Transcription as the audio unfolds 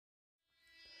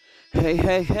Hey,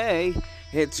 hey, hey!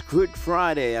 It's Good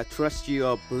Friday. I trust you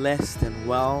are blessed and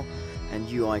well, and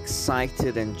you are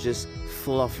excited and just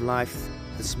full of life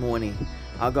this morning.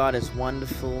 Our God is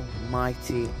wonderful,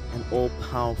 mighty, and all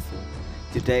powerful.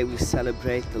 Today we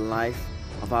celebrate the life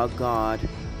of our God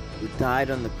who died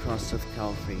on the cross of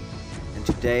Calvary. And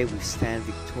today we stand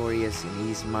victorious in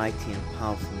His mighty and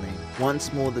powerful name.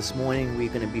 Once more this morning, we're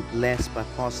going to be blessed by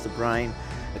Pastor Brian,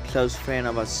 a close friend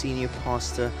of our senior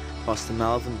pastor, Pastor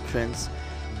Melvin Prince.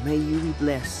 May you be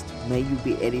blessed, may you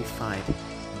be edified,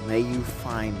 and may you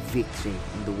find victory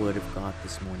in the Word of God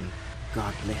this morning.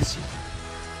 God bless you.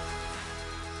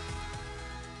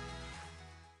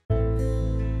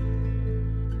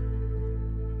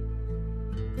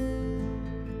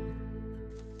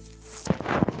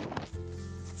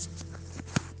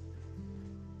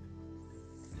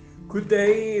 Good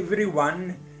day,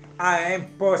 everyone. I am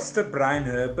Pastor Brian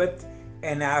Herbert,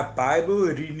 and our Bible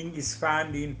reading is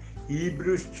found in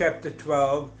Hebrews chapter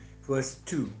 12, verse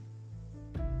 2.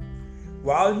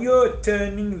 While you're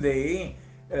turning there,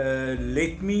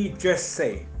 let me just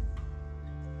say,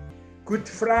 Good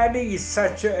Friday is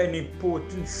such an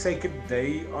important sacred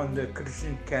day on the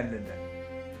Christian calendar.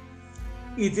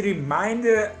 It reminds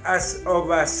us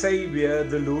of our Savior,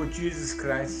 the Lord Jesus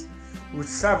Christ, who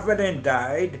suffered and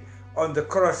died on the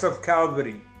cross of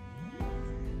Calvary.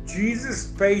 Jesus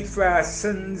paid for our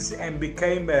sins and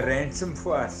became a ransom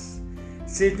for us,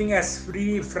 setting us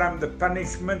free from the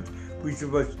punishment which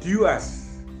was due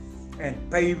us and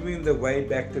paving the way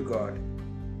back to God.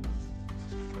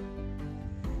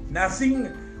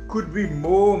 Nothing could be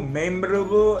more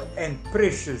memorable and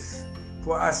precious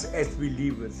for us as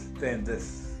believers than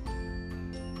this.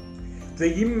 The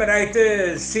hymn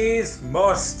writer says,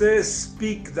 Master,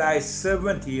 speak, thy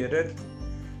servant heareth,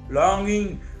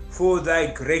 longing for thy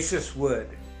gracious word.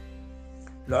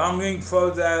 Longing for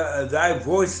thy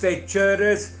voice that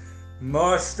cheereth,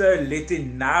 Master, let it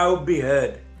now be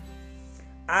heard.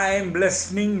 I am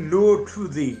listening, Lord, to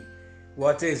thee.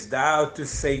 What hast thou to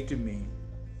say to me?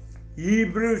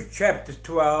 Hebrews chapter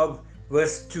 12,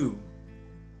 verse 2.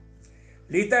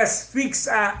 Let us fix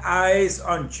our eyes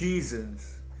on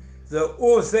Jesus, the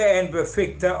author and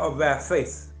perfecter of our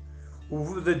faith, who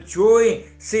for the joy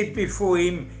set before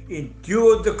him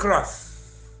endured the cross,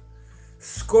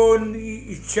 scorned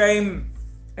its shame,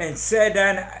 and sat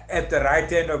down at the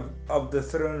right hand of the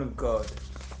throne of God.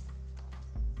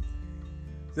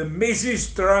 The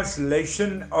Message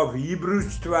translation of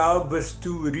Hebrews 12 verse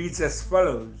 2 reads as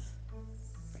follows.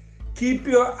 Keep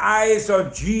your eyes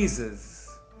on Jesus,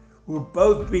 who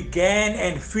both began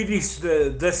and finished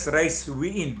this race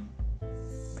we're in.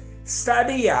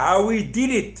 Study how he did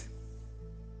it,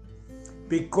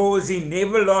 because he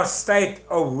never lost sight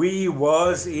of where he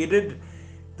was headed,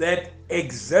 that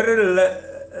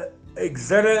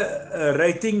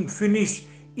exhilarating finish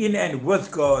in and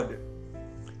with God.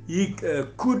 He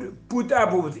could put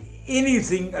up with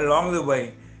anything along the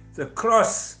way, the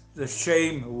cross, the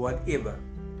shame, whatever.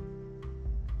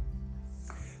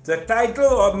 The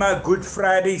title of my Good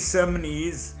Friday sermon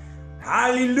is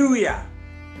Hallelujah,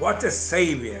 what a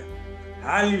Savior.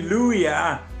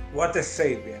 Hallelujah, what a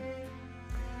Savior.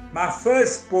 My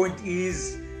first point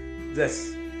is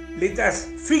this. Let us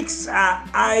fix our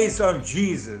eyes on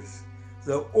Jesus,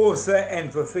 the author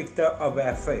and perfecter of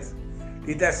our faith.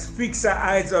 Let us fix our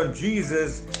eyes on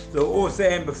Jesus, the author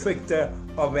and perfecter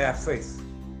of our faith.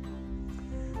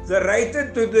 The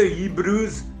writer to the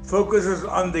Hebrews focuses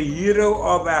on the hero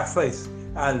of our faith,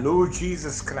 our Lord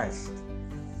Jesus Christ,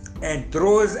 and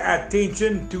draws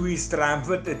attention to his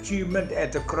triumphant achievement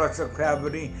at the cross of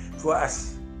Calvary for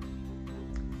us.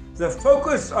 The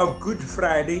focus of Good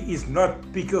Friday is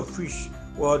not pickled fish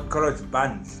or cross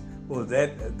buns, or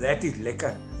that is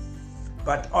lekker,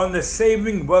 but on the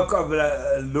saving work of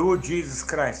the Lord Jesus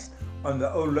Christ on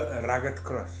the old rugged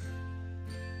cross.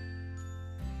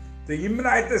 The hymn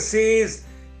writer says,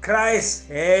 Christ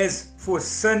has for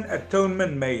sin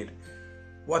atonement made.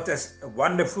 What a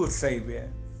wonderful Savior.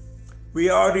 We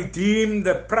are redeemed,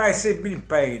 the price has been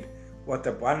paid. What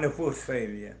a wonderful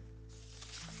Savior.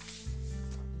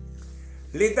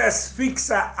 Let us fix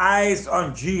our eyes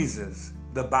on Jesus,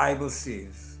 the Bible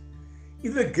says.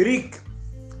 In the Greek,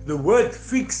 the word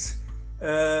fix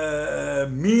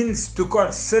means to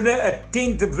consider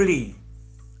attentively,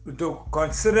 to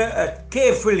consider it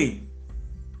carefully.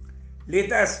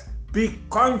 Let us be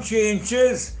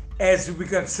conscientious as we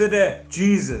consider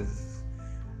Jesus.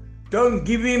 Don't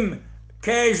give him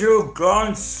casual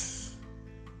glance,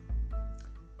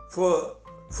 for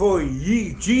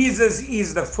Jesus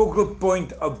is the focal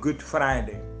point of Good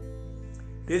Friday.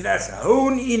 Let us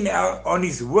hone in on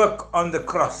his work on the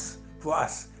cross for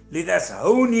us. Let us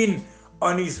hone in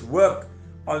on His work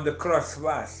on the cross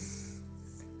for us.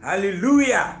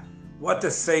 Hallelujah! What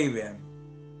a Savior.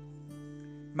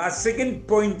 My second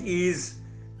point is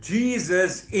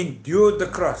Jesus endured the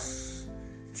cross.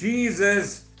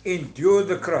 Jesus endured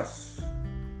the cross.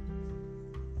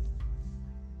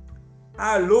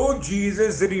 Our Lord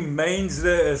Jesus remains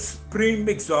the supreme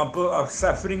example of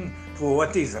suffering for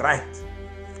what is right,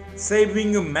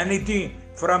 saving humanity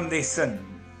from their sin.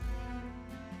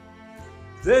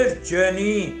 This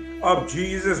journey of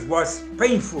Jesus was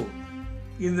painful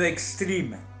in the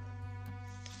extreme.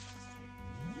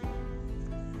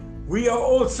 We are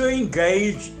also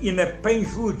engaged in a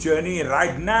painful journey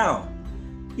right now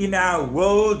in our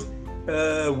world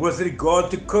with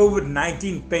regard to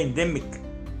COVID-19 pandemic.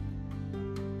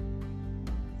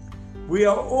 We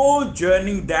are all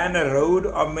journeying down a road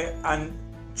of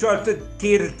uncharted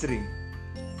territory.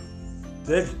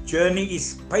 This journey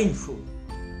is painful.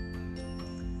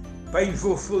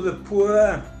 Painful for the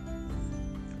poor,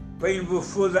 painful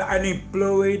for the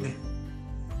unemployed,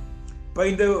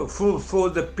 painful for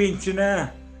the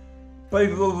pensioner,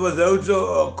 painful for those who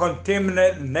are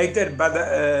contaminated by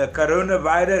the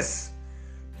coronavirus,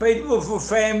 painful for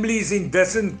families in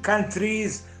distant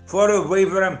countries, far away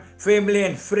from family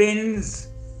and friends,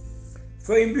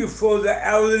 painful for the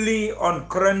elderly on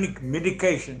chronic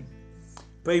medication,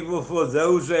 painful for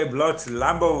those who have lost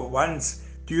loved ones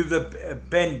due to the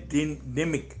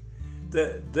pandemic.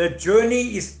 The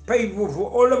journey is painful for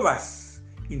all of us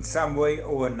in some way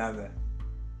or another.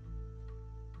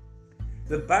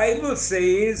 The Bible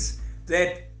says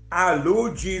that our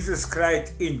Lord Jesus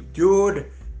Christ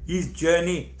endured His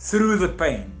journey through the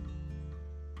pain.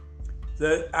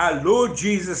 Our Lord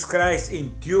Jesus Christ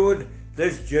endured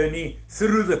this journey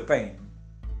through the pain.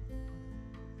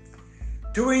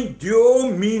 To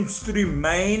endure means to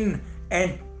remain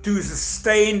and to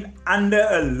sustain under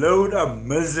a load of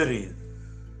misery.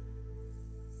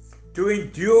 To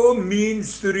endure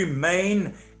means to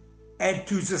remain and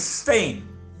to sustain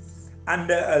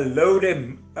under a load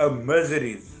of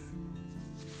miseries.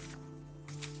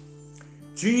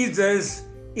 Jesus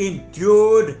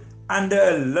endured under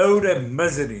a load of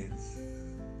miseries.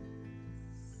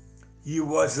 He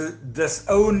was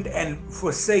disowned and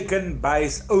forsaken by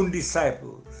His own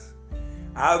disciples.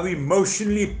 How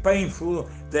emotionally painful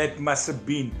that must have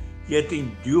been, yet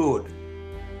endured.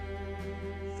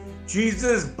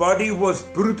 Jesus' body was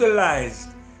brutalized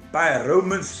by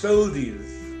Roman soldiers.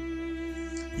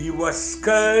 He was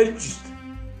scourged,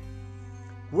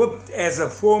 whipped as a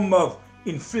form of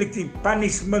inflicting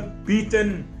punishment,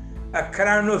 beaten. A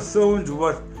crown of thorns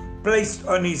was placed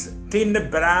on His tender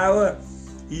brow.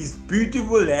 His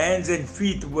beautiful hands and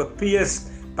feet were pierced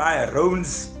by Roman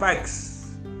spikes.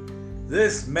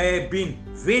 This may have been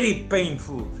very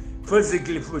painful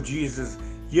physically for Jesus,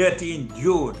 yet He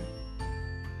endured.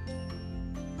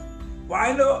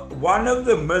 One of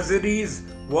the miseries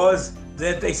was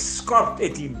that they scoffed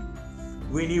at Him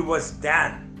when He was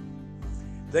down.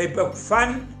 They poked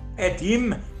fun at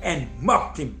Him and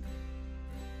mocked Him.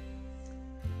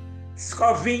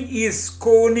 Scoffing is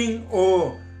scorning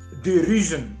or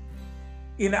derision.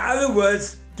 In other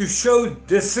words, to show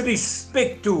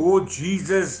disrespect toward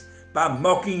Jesus by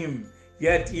mocking Him,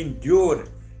 yet He endured.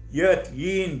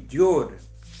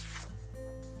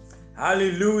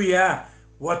 Hallelujah,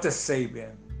 what a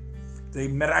Savior. The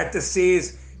writer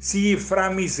says, see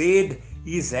from His head,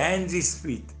 His hands, His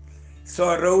feet.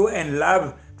 Sorrow and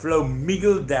love flow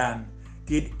mingled down.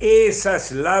 Did e'er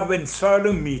such love and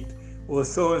sorrow meet, or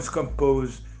thorns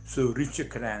compose so rich a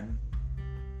crown?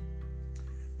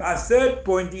 My third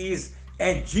point is,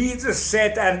 and Jesus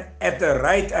sat at the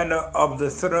right hand of the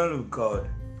throne of God.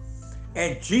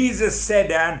 And Jesus sat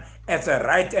down at the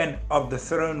right hand of the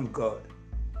throne of God.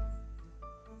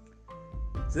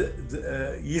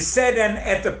 He sat down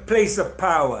at the place of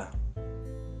power.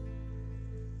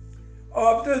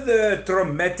 After the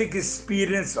traumatic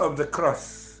experience of the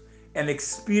cross, an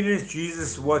experience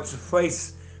Jesus was to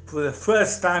face for the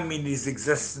first time in His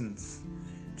existence,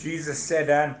 Jesus sat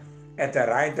down at the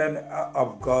right hand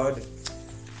of God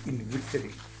in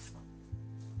victory.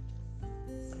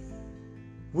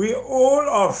 We all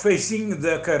are facing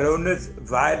the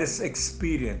coronavirus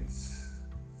experience,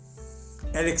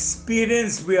 an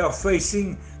experience we are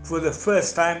facing for the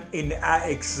first time in our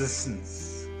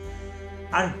existence.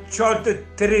 Uncharted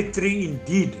territory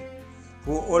indeed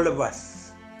for all of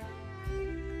us.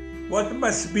 What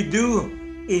must we do?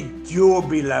 Endure,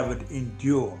 beloved,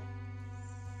 endure.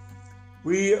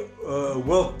 We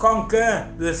will conquer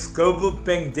this global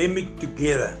pandemic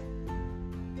together.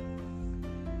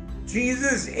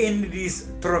 Jesus ended his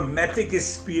traumatic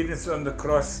experience on the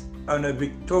cross on a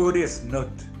victorious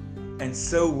note, and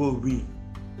so will we.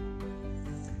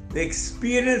 The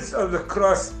experience of the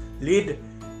cross led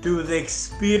to the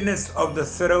experience of the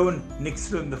throne next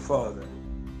to the Father.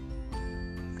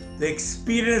 The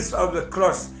experience of the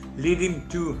cross led him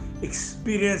to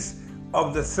experience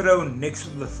of the throne next to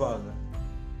the Father.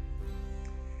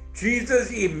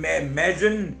 Jesus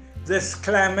imagined this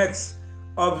climax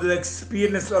of the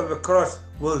experience of the cross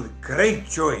with great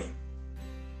joy.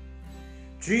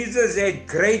 Jesus had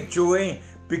great joy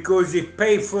because he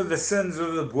paid for the sins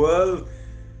of the world.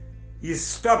 He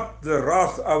stopped the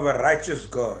wrath of a righteous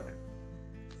God.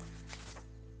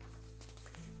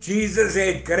 Jesus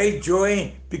had great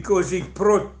joy because he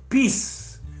brought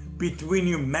peace between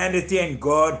humanity and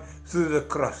God through the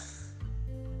cross.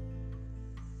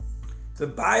 The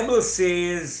Bible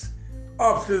says,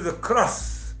 after the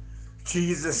cross,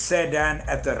 Jesus sat down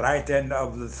at the right hand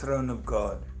of the throne of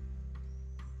God,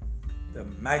 the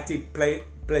mighty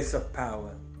place of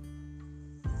power.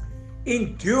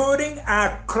 Enduring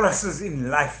our crosses in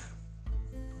life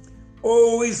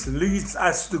always leads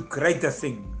us to greater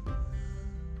things.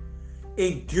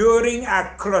 Enduring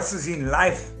our crosses in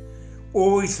life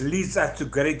always leads us to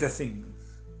greater things.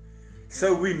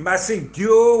 So we must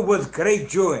endure with great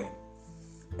joy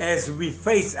as we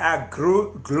face our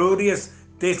glorious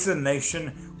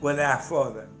destination with our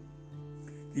Father.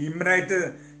 The hymn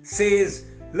writer says,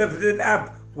 "Lifted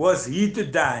up was he to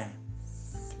die.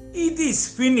 It is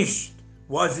finished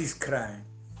was his cry.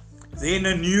 Then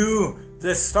anew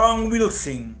the song we'll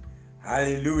sing.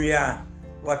 Hallelujah,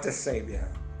 what a Savior.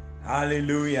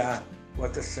 Hallelujah,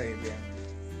 what a Savior."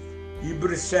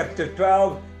 Hebrews chapter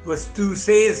 12 verse 2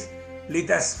 says,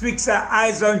 "Let us fix our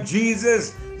eyes on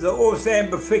Jesus, the author and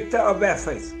perfecter of our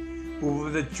faith, who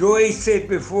with the joy set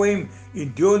before him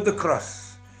endured the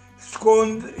cross,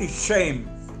 scorned its shame,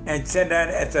 and sat down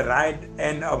at the right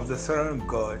hand of the throne of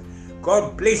God."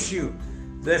 God bless you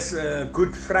this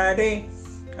Good Friday.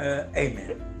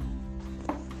 Amen.